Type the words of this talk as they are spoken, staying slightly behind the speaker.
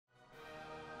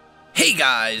Hey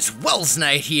guys,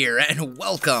 Welsknight here, and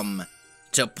welcome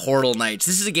to Portal Knights.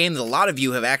 This is a game that a lot of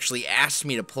you have actually asked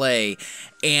me to play,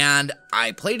 and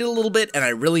I played it a little bit, and I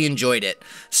really enjoyed it.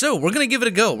 So, we're gonna give it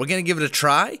a go. We're gonna give it a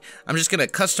try. I'm just gonna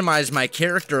customize my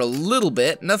character a little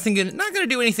bit. Not gonna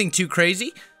do anything too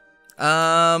crazy.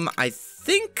 I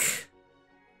think,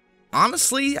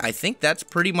 honestly, that's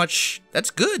pretty much, that's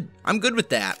good. I'm good with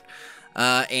that.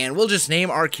 And we'll just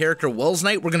name our character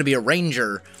Welsknight. We're gonna be a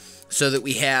ranger, so that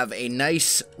we have a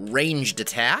nice ranged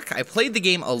attack. I played the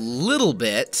game a little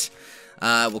bit.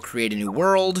 We'll create a new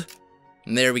world.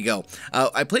 And there we go.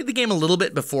 I played the game a little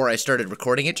bit before I started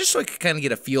recording it, just so I could kind of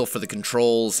get a feel for the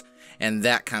controls and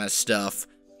that kind of stuff.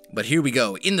 But here we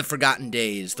go. In the forgotten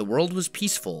days, the world was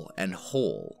peaceful and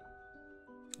whole.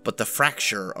 But the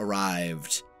fracture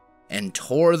arrived and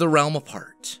tore the realm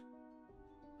apart.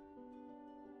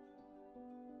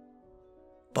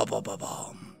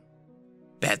 Ba-ba-ba-bum.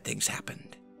 Bad things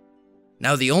happened.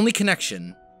 Now the only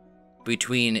connection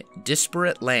between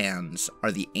disparate lands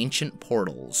are the ancient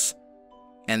portals,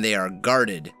 and they are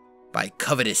guarded by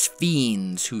covetous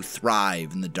fiends who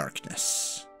thrive in the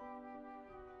darkness.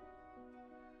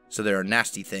 So there are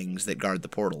nasty things that guard the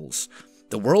portals.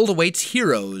 The world awaits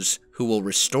heroes who will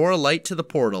restore light to the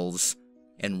portals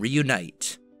and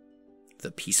reunite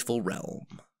the peaceful realm.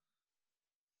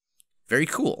 Very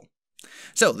cool.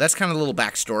 So that's kind of a little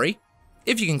backstory,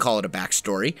 if you can call it a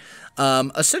backstory.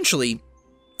 Essentially,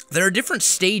 there are different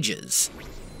stages,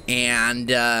 and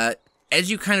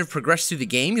as you kind of progress through the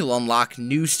game, you'll unlock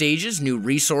new stages, new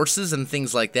resources, and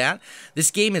things like that. This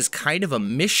game is kind of a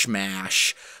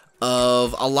mishmash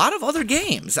of a lot of other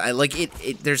games.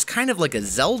 There's kind of like a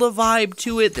Zelda vibe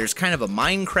to it. There's kind of a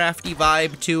Minecrafty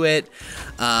vibe to it.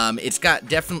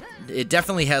 It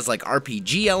definitely has like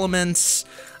RPG elements.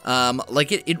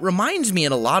 It reminds me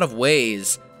in a lot of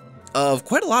ways of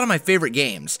quite a lot of my favorite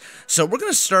games. So we're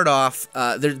going to start off,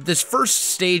 this first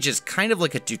stage is kind of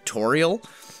like a tutorial.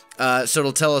 So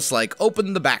it'll tell us, like,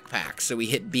 open the backpack. So we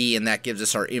hit B, and that gives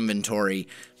us our inventory,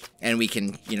 and we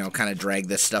can, kind of drag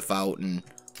this stuff out and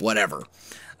whatever.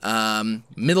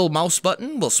 Middle mouse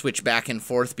button will switch back and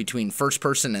forth between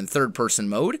first-person and third-person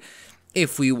mode.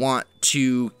 If we want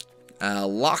to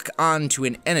lock on to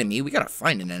an enemy, we gotta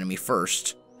find an enemy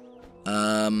first.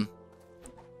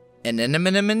 An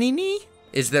anemone?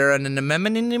 Is there an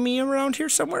anemone around here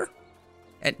somewhere?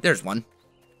 And there's one.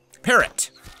 Parrot.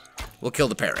 We'll kill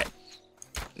the parrot.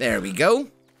 There we go.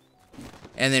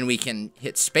 And then we can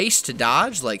hit space to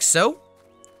dodge, like so.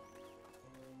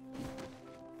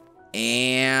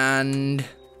 And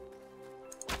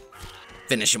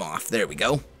finish him off. There we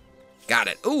go. Got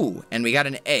it. Ooh, and we got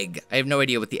an egg. I have no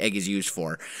idea what the egg is used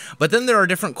for. But then there are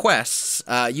different quests.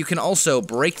 You can also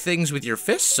break things with your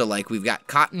fists. So, like, we've got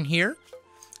cotton here.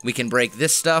 We can break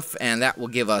this stuff, and that will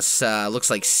give us, looks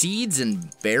like seeds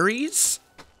and berries.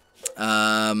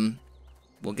 We'll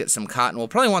get some cotton. We'll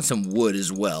probably want some wood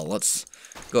as well. Let's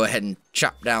go ahead and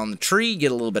chop down the tree,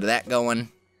 get a little bit of that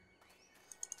going.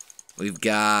 We've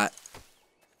got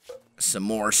some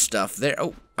more stuff there.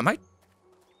 Oh,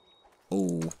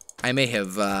 Oh, I may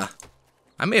have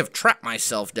trapped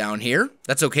myself down here.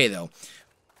 That's okay, though.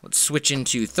 Let's switch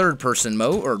into third-person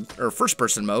mode, or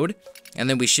first-person mode, and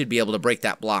then we should be able to break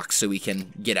that block so we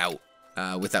can get out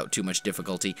without too much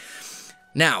difficulty.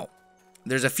 Now,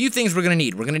 there's a few things we're going to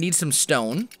need. We're going to need some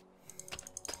stone.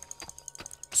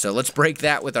 So let's break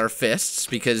that with our fists,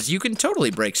 because you can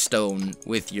totally break stone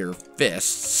with your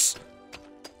fists.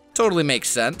 Totally makes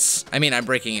sense. I mean, I'm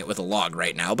breaking it with a log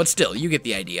right now, but still, you get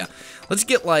the idea. Let's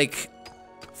get, like,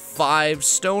 5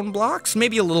 stone blocks,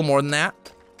 maybe a little more than that.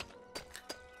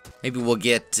 Maybe we'll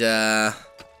get, how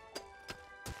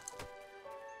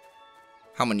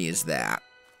many is that?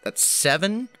 That's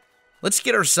 7? Let's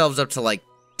get ourselves up to, like,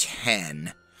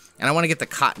 10. And I want to get the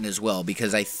cotton as well,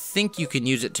 because I think you can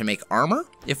use it to make armor,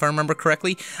 if I remember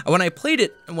correctly. When I played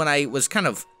it, when I was kind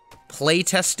of play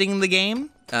testing the game,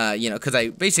 because I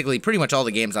basically pretty much all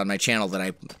the games on my channel that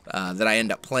I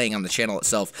end up playing on the channel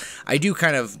itself, I do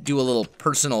kind of do a little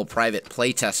personal private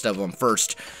play test of them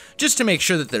first, just to make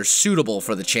sure that they're suitable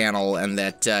for the channel and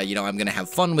that I'm gonna have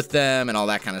fun with them and all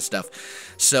that kind of stuff.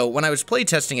 So when I was play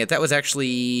testing it, that was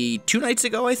actually 2 nights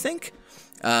ago, I think,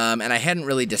 and I hadn't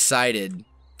really decided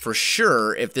for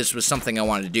sure if this was something I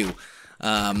wanted to do.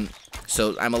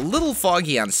 So I'm a little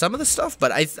foggy on some of the stuff,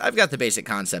 but I've got the basic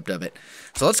concept of it.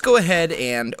 So let's go ahead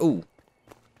and,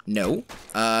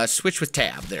 switch with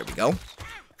tab. There we go.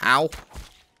 Ow.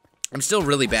 I'm still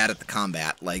really bad at the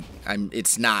combat. Like,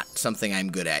 it's not something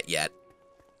I'm good at yet.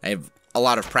 I have a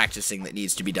lot of practicing that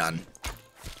needs to be done.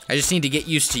 I just need to get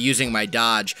used to using my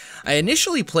dodge. I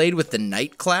initially played with the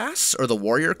knight class, or the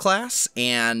warrior class,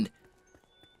 and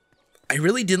I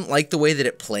really didn't like the way that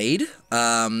it played,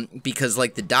 because,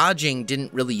 like, the dodging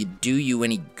didn't really do you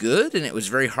any good, and it was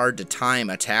very hard to time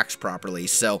attacks properly.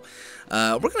 So,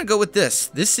 we're going to go with this.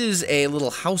 This is a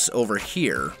little house over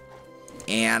here,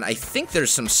 and I think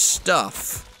there's some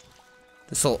stuff.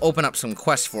 This will open up some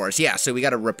quests for us. Yeah, so we got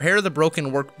to repair the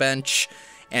broken workbench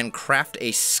and craft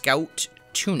a scout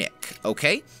tunic.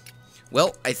 Okay,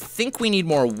 well, I think we need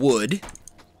more wood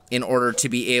in order to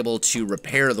be able to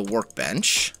repair the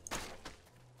workbench.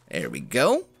 There we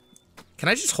go. Can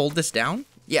I just hold this down?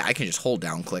 Yeah, I can just hold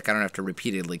down click. I don't have to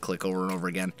repeatedly click over and over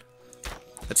again.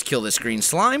 Let's kill this green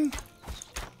slime.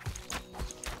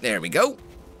 There we go.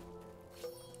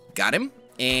 Got him.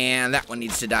 And that one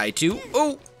needs to die too.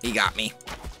 Oh, he got me.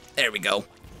 There we go.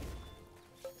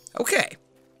 Okay.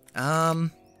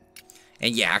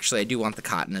 And yeah, actually I do want the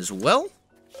cotton as well.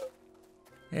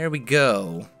 There we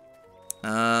go.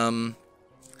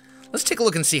 Let's take a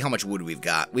look and see how much wood we've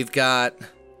got. We've got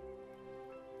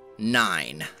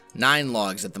 9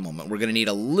 logs at the moment. We're gonna need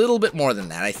a little bit more than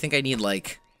that. I think I need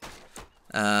like,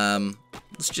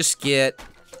 let's just get,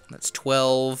 that's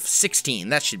 12, 16.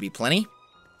 That should be plenty.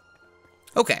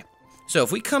 Okay, so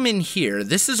if we come in here,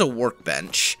 this is a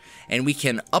workbench, and we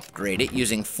can upgrade it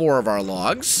using 4 of our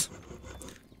logs.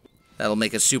 That'll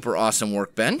make a super awesome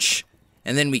workbench.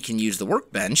 And then we can use the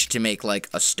workbench to make like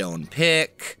a stone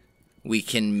pick. We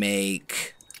can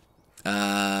make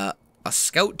a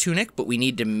scout tunic, but we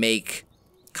need to make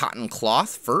cotton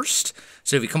cloth first.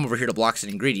 So if we come over here to blocks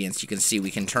and ingredients, you can see we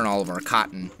can turn all of our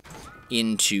cotton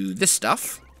into this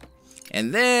stuff.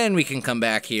 And then we can come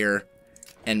back here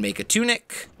and make a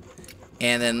tunic.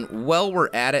 And then while we're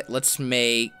at it, let's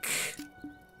make...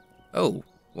 Oh.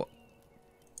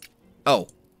 Oh.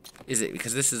 Is it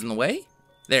because this is in the way?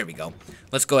 There we go.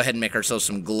 Let's go ahead and make ourselves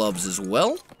some gloves as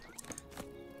well.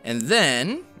 And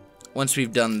then, once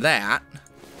we've done that,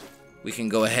 we can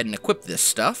go ahead and equip this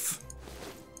stuff.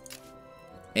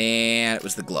 And it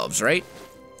was the gloves, right?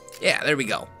 Yeah, there we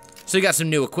go. So we got some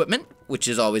new equipment, which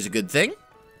is always a good thing.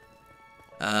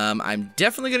 I'm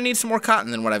definitely going to need some more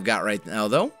cotton than what I've got right now,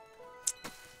 though.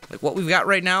 Like, what we've got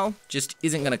right now just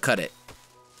isn't going to cut it.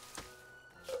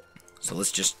 So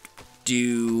let's just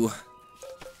do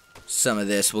some of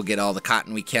this. We'll get all the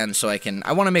cotton we can so I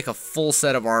want to make a full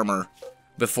set of armor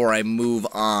before I move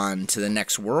on to the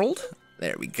next world.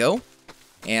 There we go.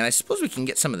 And I suppose we can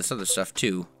get some of this other stuff,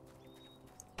 too.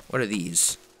 What are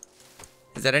these?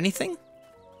 Is that anything?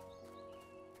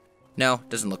 No,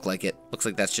 doesn't look like it. Looks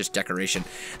like that's just decoration.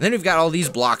 And then we've got all these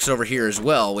blocks over here as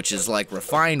well, which is like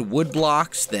refined wood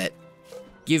blocks that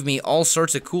give me all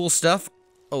sorts of cool stuff.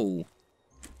 Oh.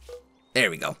 There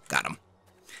we go. Got them.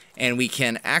 And we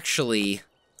can actually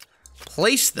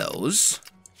place those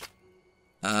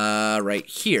right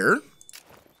here.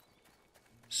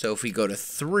 So if we go to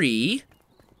 3,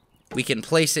 we can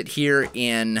place it here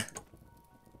in...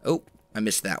 Oh, I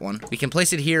missed that one. We can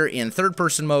place it here in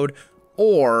third-person mode,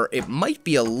 or it might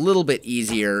be a little bit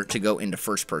easier to go into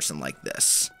first-person like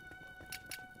this.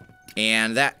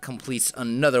 And that completes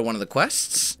another one of the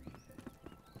quests.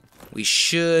 We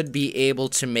should be able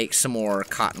to make some more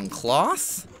cotton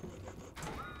cloth.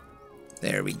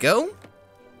 There we go.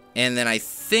 And then I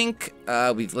think,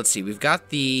 let's see, we've got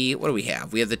the, what do we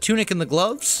have? We have the tunic and the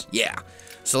gloves? Yeah.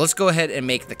 So let's go ahead and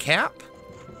make the cap.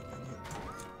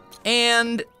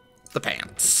 And the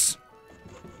pants.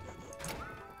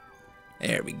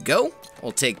 There we go.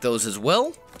 We'll take those as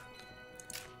well.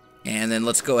 And then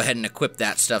let's go ahead and equip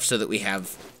that stuff so that we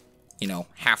have, you know,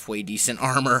 halfway decent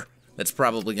armor. That's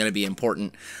probably going to be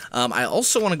important. I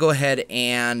also want to go ahead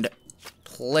and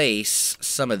place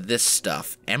some of this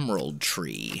stuff. Emerald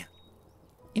tree.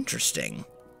 Interesting.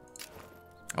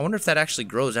 I wonder if that actually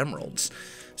grows emeralds.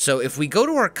 So if we go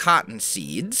to our cotton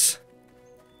seeds,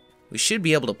 we should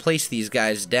be able to place these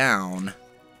guys down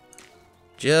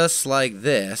just like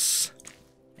this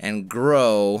and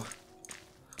grow,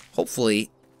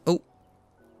 hopefully, oh,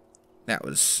 that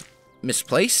was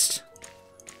misplaced.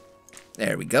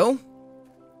 There we go.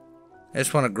 I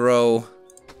just want to grow,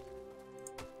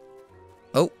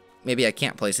 oh, maybe I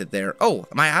can't place it there. Oh,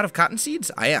 am I out of cotton seeds?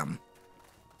 I am.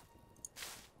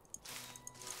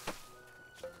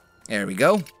 There we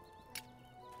go.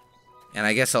 And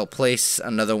I guess I'll place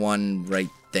another one right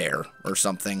there or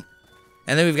something.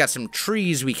 And then we've got some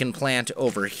trees we can plant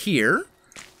over here.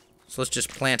 So let's just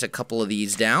plant a couple of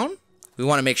these down. We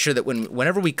want to make sure that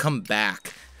whenever we come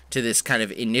back to this kind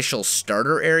of initial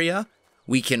starter area,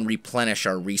 we can replenish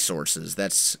our resources.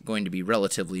 That's going to be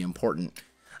relatively important.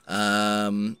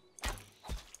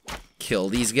 Kill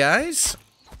these guys.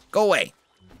 Go away.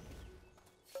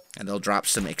 And they'll drop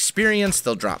some experience.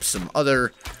 They'll drop some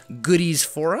other goodies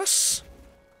for us.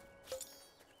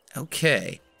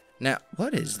 Okay. Now,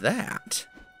 what is that?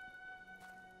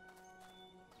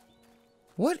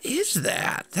 What is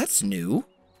that? That's new.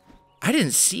 I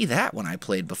didn't see that when I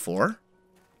played before.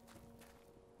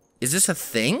 Is this a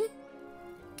thing?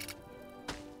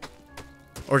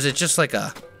 Or is it just like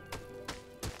a...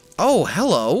 Oh,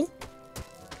 hello.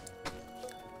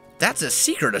 That's a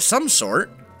secret of some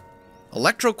sort.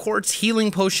 Electro Quartz,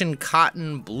 Healing Potion,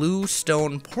 Cotton, Blue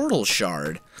Stone, Portal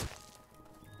Shard.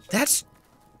 That's...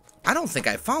 I don't think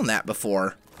I found that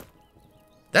before.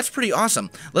 That's pretty awesome.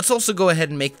 Let's also go ahead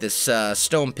and make this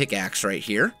stone pickaxe right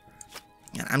here.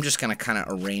 And I'm just going to kind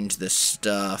of arrange this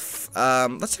stuff.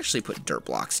 Let's actually put dirt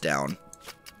blocks down.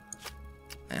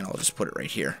 And I'll just put it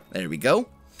right here. There we go.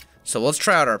 So let's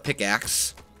try out our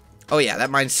pickaxe. Oh yeah, that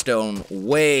mines stone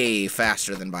way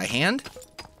faster than by hand.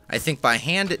 I think by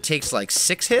hand it takes like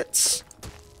 6 hits.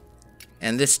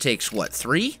 And this takes what,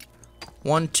 3?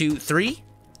 1, 2, 3?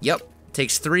 Yep,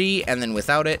 takes 3, and then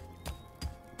without it,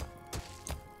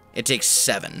 it takes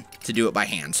 7 to do it by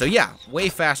hand. So yeah, way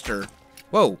faster.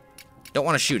 Whoa, don't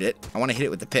want to shoot it. I want to hit it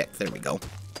with the pick. There we go.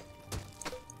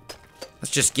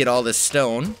 Let's just get all this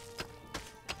stone.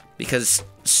 Because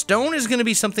stone is going to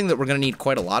be something that we're going to need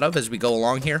quite a lot of as we go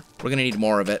along here. We're going to need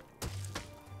more of it.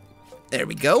 There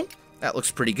we go. That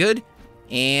looks pretty good.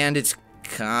 And it's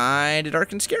kind of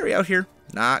dark and scary out here.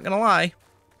 Not going to lie.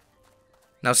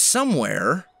 Now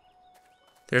somewhere,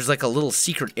 there's like a little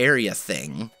secret area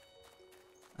thing.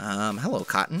 Hello,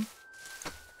 Cotton.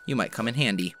 You might come in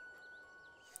handy.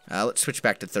 Let's switch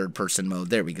back to third-person mode.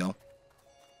 There we go.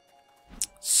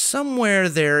 Somewhere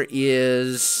there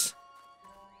is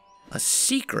a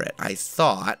secret, I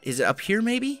thought. Is it up here,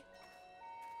 maybe?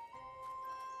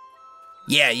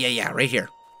 Yeah, right here.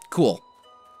 Cool.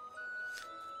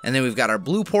 And then we've got our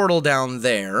blue portal down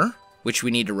there, which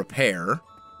we need to repair.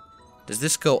 Does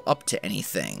this go up to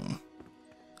anything?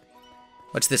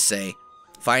 What's this say?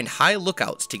 Find high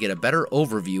lookouts to get a better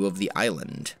overview of the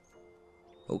island.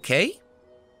 Okay.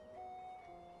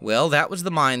 Well, that was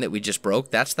the mine that we just broke.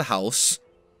 That's the house.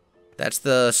 That's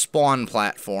the spawn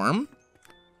platform.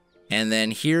 And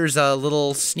then here's a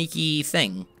little sneaky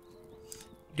thing.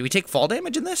 Do we take fall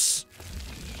damage in this?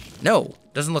 No,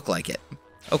 doesn't look like it.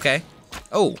 Okay.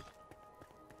 Oh.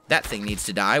 That thing needs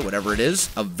to die, whatever it is.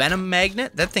 A venom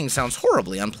magnet? That thing sounds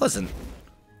horribly unpleasant.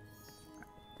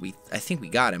 I think we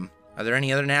got him. Are there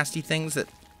any other nasty things that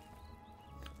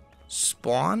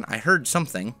spawn? I heard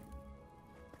something.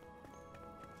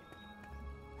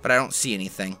 But I don't see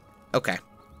anything. Okay.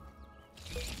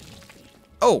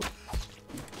 Oh.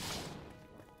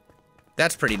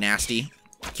 That's pretty nasty.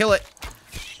 Kill it.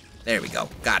 There we go.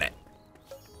 Got it.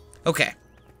 Okay.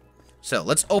 So,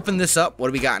 let's open this up. What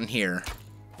do we got in here?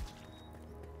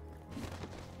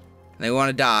 And we want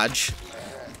to dodge.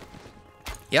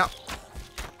 Yep.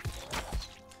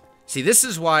 See, this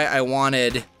is why I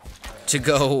wanted to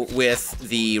go with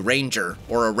the ranger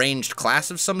or a ranged class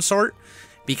of some sort,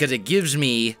 because it gives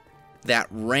me that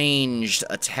ranged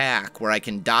attack where I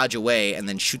can dodge away and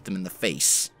then shoot them in the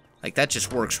face. Like, that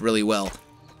just works really well.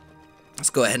 Let's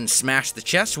go ahead and smash the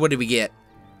chest. What did we get?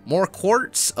 More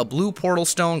quartz, a blue portal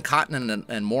stone, cotton,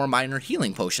 and more minor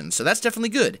healing potions. So that's definitely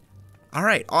good. All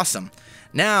right, awesome.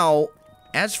 Now,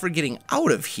 as for getting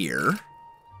out of here...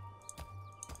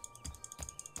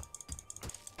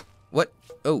 What?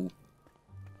 Oh.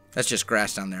 That's just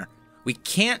grass down there. We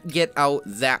can't get out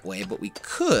that way, but we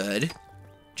could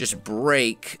just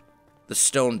break the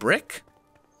stone brick,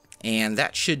 and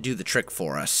that should do the trick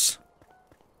for us.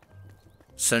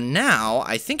 So now,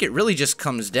 I think it really just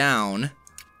comes down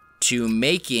to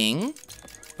making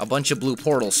a bunch of blue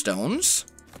portal stones.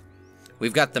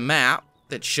 We've got the map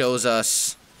that shows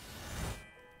us...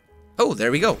 Oh,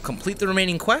 there we go. Complete the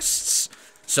remaining quests.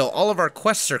 So all of our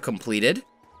quests are completed.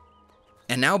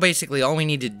 And now basically all we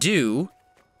need to do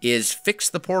is fix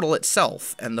the portal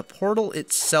itself. And the portal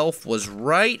itself was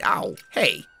right... Ow.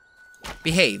 Hey.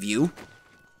 Behave, you.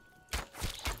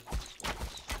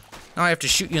 Now I have to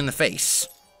shoot you in the face.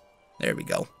 There we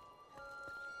go.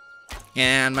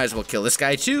 And might as well kill this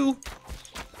guy too.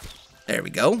 There we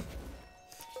go.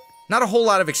 Not a whole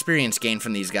lot of experience gained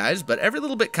from these guys, but every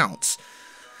little bit counts.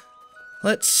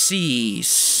 Let's see.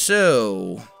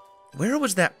 So, where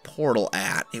was that portal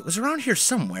at? It was around here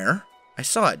somewhere. I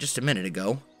saw it just a minute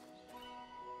ago.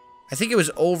 I think it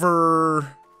was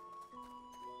over...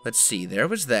 Let's see. There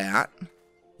was that.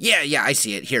 Yeah, I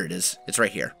see it. Here it is. It's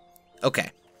right here.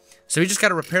 Okay. So we just got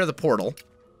to repair the portal.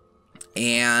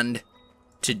 And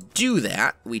to do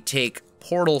that, we take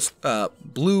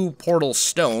blue portal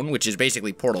stone, which is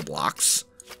basically portal blocks.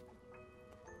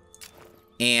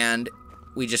 And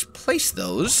we just place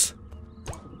those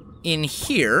in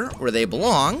here where they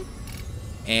belong,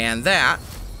 and that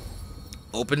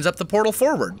opens up the portal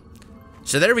forward.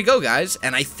 So there we go, guys,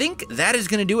 and I think that is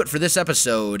going to do it for this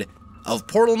episode of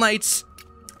Portal Knights.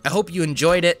 I hope you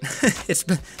enjoyed it. This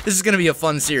is going to be a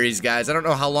fun series, guys. I don't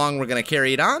know how long we're going to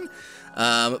carry it on,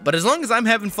 but as long as I'm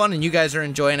having fun and you guys are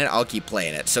enjoying it, I'll keep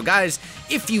playing it. So, guys,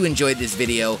 if you enjoyed this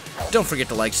video, don't forget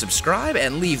to like, subscribe,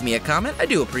 and leave me a comment. I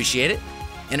do appreciate it,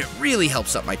 and it really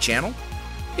helps out my channel.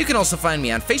 You can also find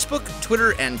me on Facebook,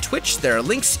 Twitter, and Twitch. There are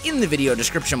links in the video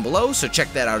description below, so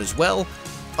check that out as well.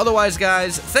 Otherwise,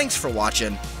 guys, thanks for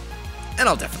watching, and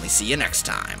I'll definitely see you next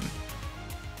time.